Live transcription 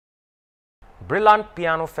Brillante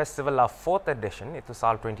Piano Festival la 4th edition itu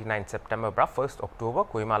साल 29 September bra 1st October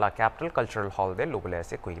Kohima la Capital Cultural Hall de lobule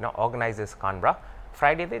ase Kohina organizers kan bra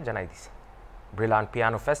Friday de janai dise Brillante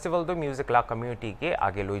Piano Festival do music la community ke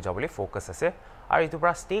age loi jabole focus ase ar itu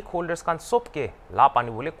bra stakeholders kan sob ke la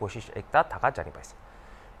pani bole koshish ekta thaka jani paise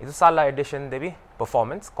itu साल la edition de bi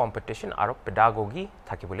performance competition aro pedagogy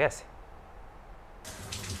thaki bole ase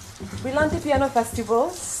Brillante Piano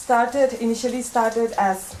Festival initially started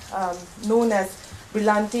as known as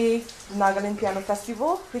Brillante Nagaland Piano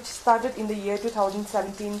Festival, which started in the year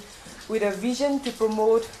 2017 with a vision to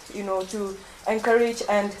promote, to encourage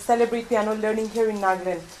and celebrate piano learning here in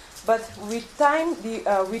Nagaland. But with time,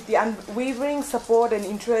 with the unwavering support and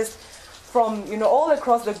interest from all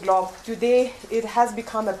across the globe, today it has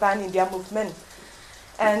become a pan-India movement,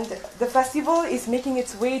 and the festival is making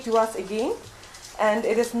its way to us again. And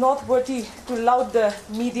it is noteworthy to laud the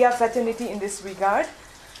media fraternity in this regard.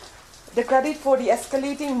 The credit for the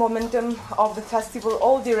escalating momentum of the festival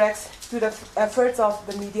all directs to the efforts of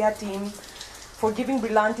the media team for giving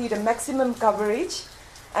Brillante the maximum coverage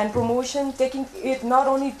and promotion, taking it not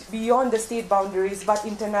only beyond the state boundaries but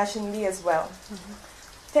internationally as well.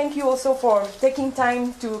 Thank you also for taking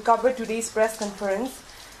time to cover today's press conference.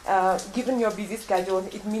 Given your busy schedule,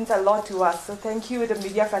 it means a lot to us. So thank you, the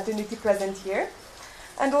media fraternity present here.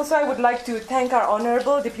 And also I would like to thank our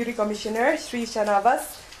Honorable Deputy Commissioner, Sri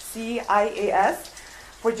Shanavas, CIAS,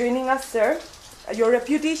 for joining us, sir. Your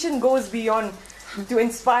reputation goes beyond to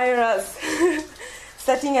inspire us,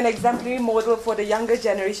 setting an exemplary model for the younger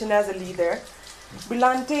generation as a leader.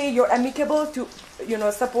 Brillante, your amicable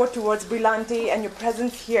support towards Brillante and your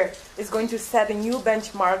presence here is going to set a new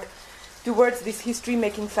benchmark towards this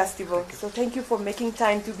history-making festival. So thank you for making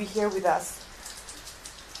time to be here with us.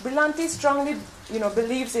 Brillante strongly,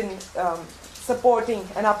 believes in supporting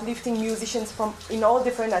and uplifting musicians in all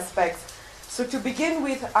different aspects. So to begin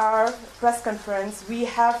with our press conference, we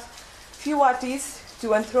have few artists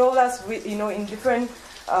to enthrall us with, in different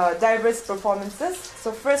diverse performances.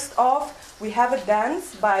 So first off, we have a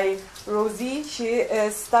dance by Rosie. She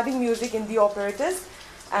is studying music in the operettas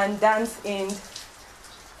and dance in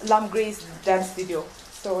Lam Gray's dance studio.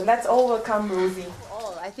 So let's all welcome Rosie.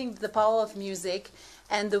 I think the power of music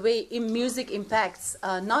and the way music impacts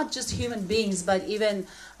not just human beings but even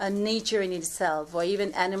nature in itself or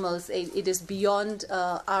even animals, it is beyond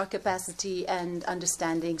our capacity and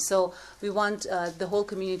understanding. So we want the whole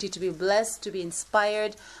community to be blessed, to be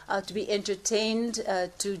inspired, to be entertained,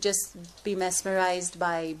 to just be mesmerized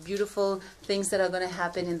by beautiful things that are going to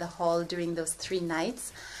happen in the hall during those 3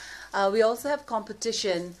 nights. We also have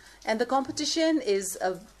competition, and the competition is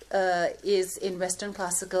in Western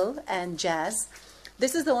classical and jazz.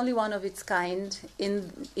 This is the only one of its kind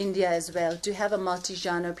in India as well, to have a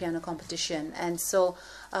multi-genre piano competition. And so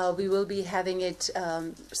we will be having it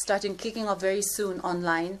kicking off very soon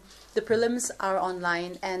online. The prelims are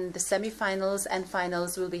online, and the semi-finals and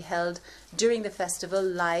finals will be held during the festival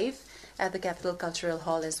live at the Capital Cultural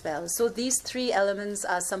Hall as well. So these 3 elements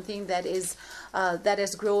are something that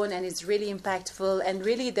has grown and is really impactful, and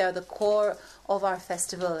really they're the core of our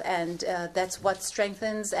festival, and that's what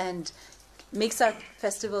strengthens and makes our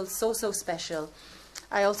festival so special.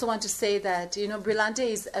 I also want to say that Brillante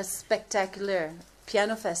is a spectacular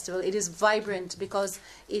piano festival. It is vibrant because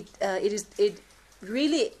it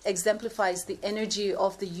really exemplifies the energy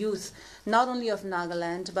of the youth, not only of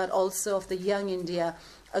Nagaland but also of the young India,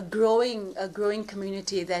 a growing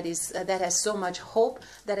community that has so much hope,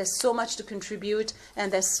 that has so much to contribute,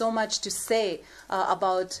 and there's so much to say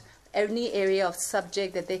about any area of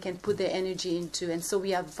subject that they can put their energy into. And so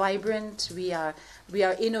we are vibrant, we are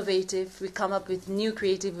innovative, we come up with new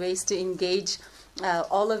creative ways to engage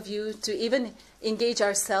all of you, to even engage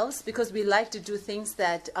ourselves, because we like to do things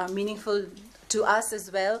that are meaningful to us as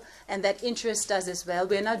well and that interest us as well.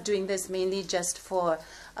 We're not doing this mainly just for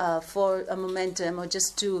a momentum or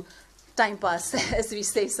just to time pass, as we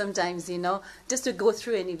say sometimes, just to go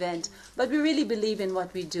through an event. But we really believe in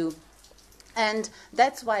what we do. And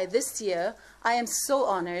that's why this year I am so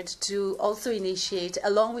honored to also initiate,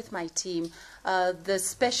 along with my team, the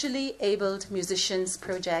Specially Abled Musicians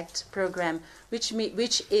program, which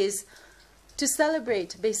is to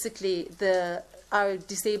celebrate basically our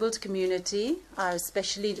disabled community, our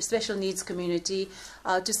special needs community,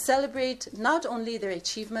 to celebrate not only their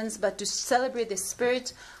achievements but to celebrate the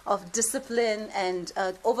spirit of discipline and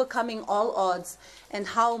overcoming all odds, and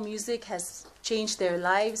how music has changed their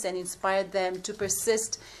lives and inspired them to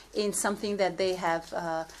persist in something that they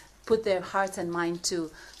have put their hearts and mind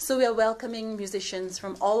to. So we are welcoming musicians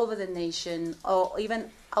from all over the nation, or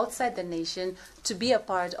even outside the nation to be a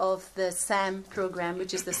part of the SAM program,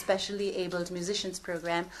 which is the Specially Abled Musicians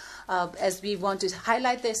program, as we want to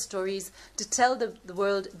highlight their stories, to tell the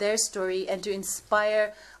world their story, and to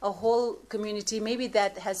inspire a whole community maybe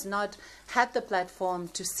that has not had the platform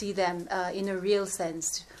to see them in a real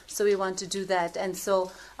sense. So we want to do that, and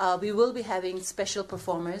so we will be having special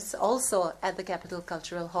performers also at the Capitol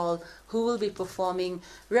Cultural Hall who will be performing,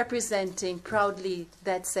 representing proudly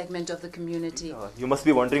that segment of the community. You must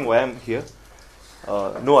be wondering why I'm here.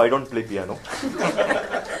 No, I don't play piano.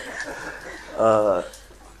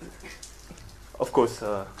 Of course,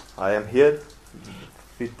 I am here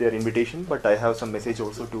with their invitation, but I have some message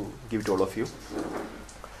also to give to all of you.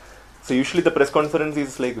 So usually the press conference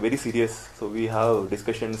is like very serious. So we have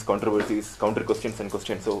discussions, controversies, counter questions and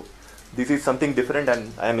questions. So this is something different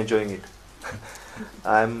and I am enjoying it.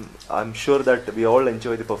 I'm sure that we all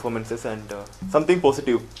enjoy the performances and something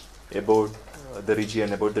positive about the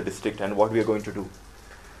region, about the district and what we are going to do.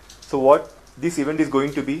 So what this event is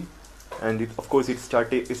going to be, and of course it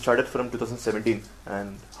started from 2017,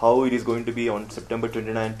 and how it is going to be on September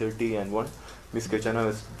 29, 30 and 1, Ms. Kechana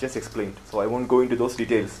has just explained. So I won't go into those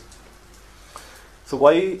details. So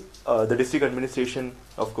why the district administration,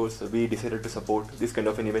 of course, we decided to support this kind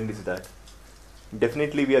of an event is that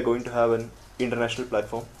definitely we are going to have an international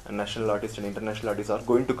platform, and national artists and international artists are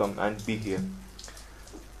going to come and be here.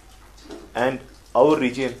 And our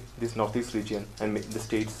region, this northeast region and the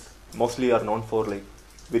states mostly are known for like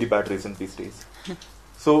very bad reasons these days.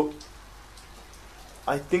 So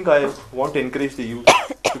I think I want to encourage the youth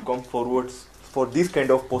to come forward for these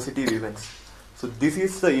kind of positive events. So this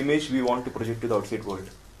is the image we want to project to the outside world.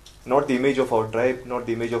 Not the image of our tribe, not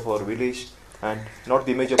the image of our village, and not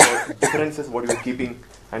the image of our differences, what we are keeping,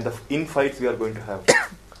 and the infights we are going to have.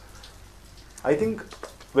 I think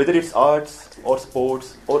whether it's arts or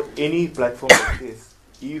sports or any platform like this,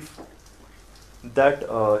 if that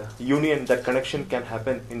union, that connection can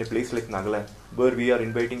happen in a place like Nagaland, where we are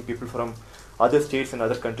inviting people from other states and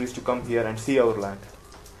other countries to come here and see our land,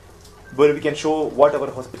 where we can show what our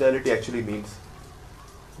hospitality actually means,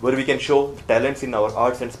 where we can show talents in our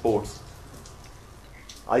arts and sports.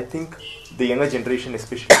 I think the younger generation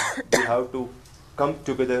especially, we have to come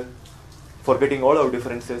together, forgetting all our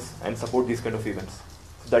differences, and support these kind of events.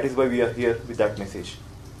 So that is why we are here with that message.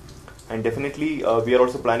 And definitely we are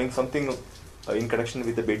also planning something in connection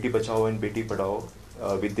with the Beti Bachao and Beti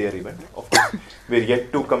Padhao with their event. Of course, we are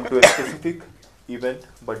yet to come to a specific event,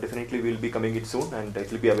 but definitely we will be coming it soon and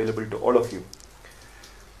it will be available to all of you.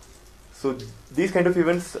 So these kind of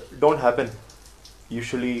events don't happen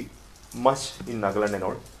usually much in Nagaland and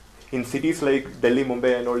all. In cities like Delhi,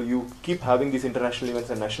 Mumbai and all, you keep having these international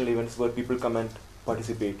events and national events where people come and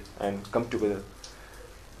participate and come together.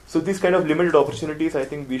 So these kind of limited opportunities, I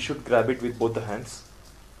think we should grab it with both the hands.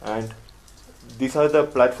 And these are the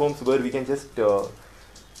platforms where we can just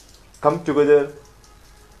come together,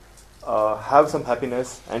 have some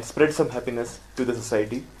happiness and spread some happiness to the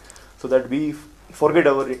society, so that we forget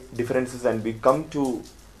our differences and we come to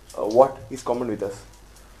what is common with us.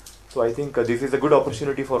 So I think this is a good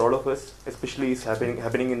opportunity for all of us, especially it's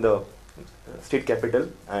happening in the state capital,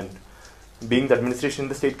 and being the administration in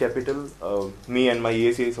the state capital, me and my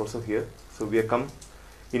EACA is also here. So we have come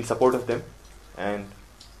in support of them, and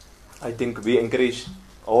I think we encourage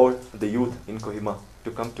all the youth in Kohima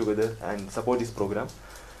to come together and support this program.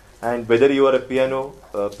 And whether you are a piano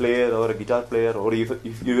player or a guitar player, or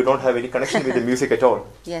if you don't have any connection with the music at all,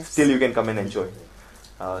 Yes. Still you can come and enjoy.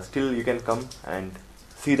 Still you can come and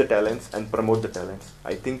see the talents and promote the talents.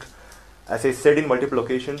 I think, as I said in multiple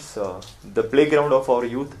occasions, the playground of our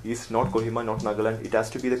youth is not Kohima, not Nagaland. It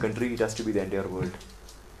has to be the country, it has to be the entire world.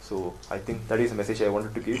 So I think that is a message I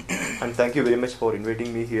wanted to give. And thank you very much for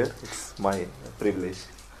inviting me here. It's my privilege.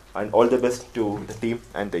 And all the best to the team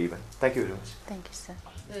and the event. Thank you very much. Thank you, sir.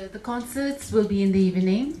 The concerts will be in the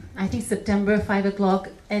evening. I think September 5 o'clock,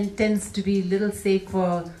 and tends to be a little safe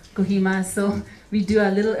for Kohima, so we do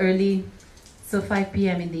a little early, so 5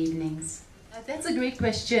 p.m. in the evenings. That's a great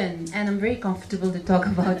question, and I'm very comfortable to talk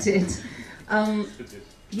about it.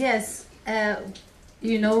 Yes,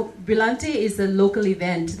 you know, Brillante is a local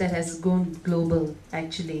event that has gone global,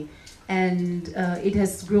 actually, and it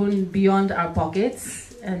has grown beyond our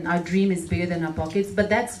pockets, and our dream is bigger than our pockets. But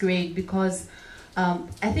that's great because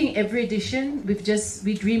I think every edition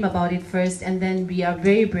we dream about it first, and then we are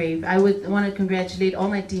very brave. I would want to congratulate all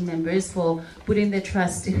my team members for putting their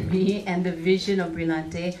trust in me and the vision of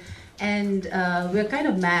Brillante. And we're kind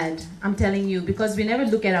of mad, I'm telling you, because we never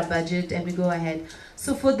look at our budget and we go ahead.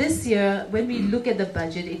 So for this year, when we look at the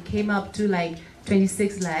budget, it came up to like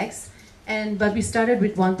 26 lakhs. But we started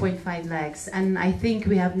with 1.5 lakhs, and I think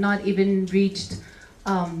we have not even reached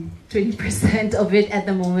 20% of it at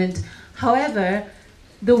the moment. However,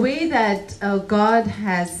 the way that God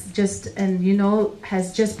has just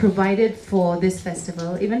provided for this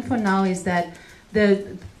festival, even for now, is that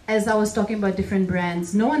as I was talking about different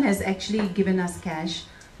brands, no one has actually given us cash,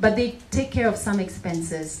 but they take care of some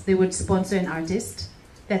expenses. They would sponsor an artist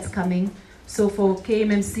that's coming. So for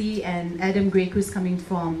KMMC and Adam Gray, who's coming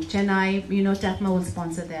from Chennai, TAFMA will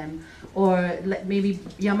sponsor them. Or maybe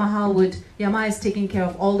Yamaha is taking care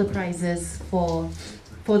of all the prizes for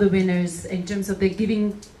the winners, in terms of they're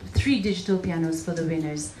giving 3 digital pianos for the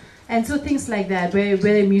winners. And so things like that, where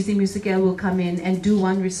Musical will come in and do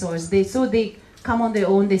one resource. They come on their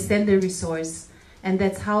own, they send their resource, and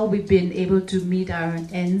that's how we've been able to meet our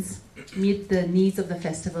ends, meet the needs of the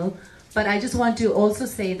festival. But I just want to also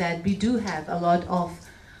say that we do have a lot of,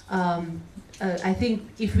 I think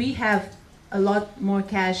if we have a lot more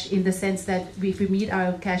cash, in the sense that if we meet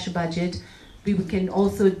our cash budget, we can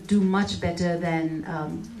also do much better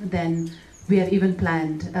than we have even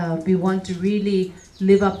planned. We want to really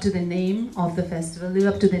live up to the name of the festival,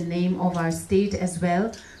 live up to the name of our state as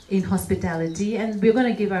well in hospitality, and we're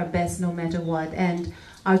going to give our best no matter what. And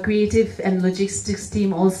our creative and logistics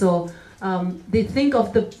team also, they think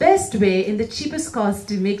of the best way in the cheapest cost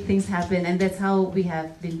to make things happen, and that's how we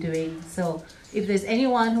have been doing. So if there's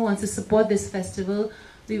anyone who wants to support this festival,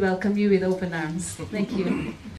 we welcome you with open arms. Thank you.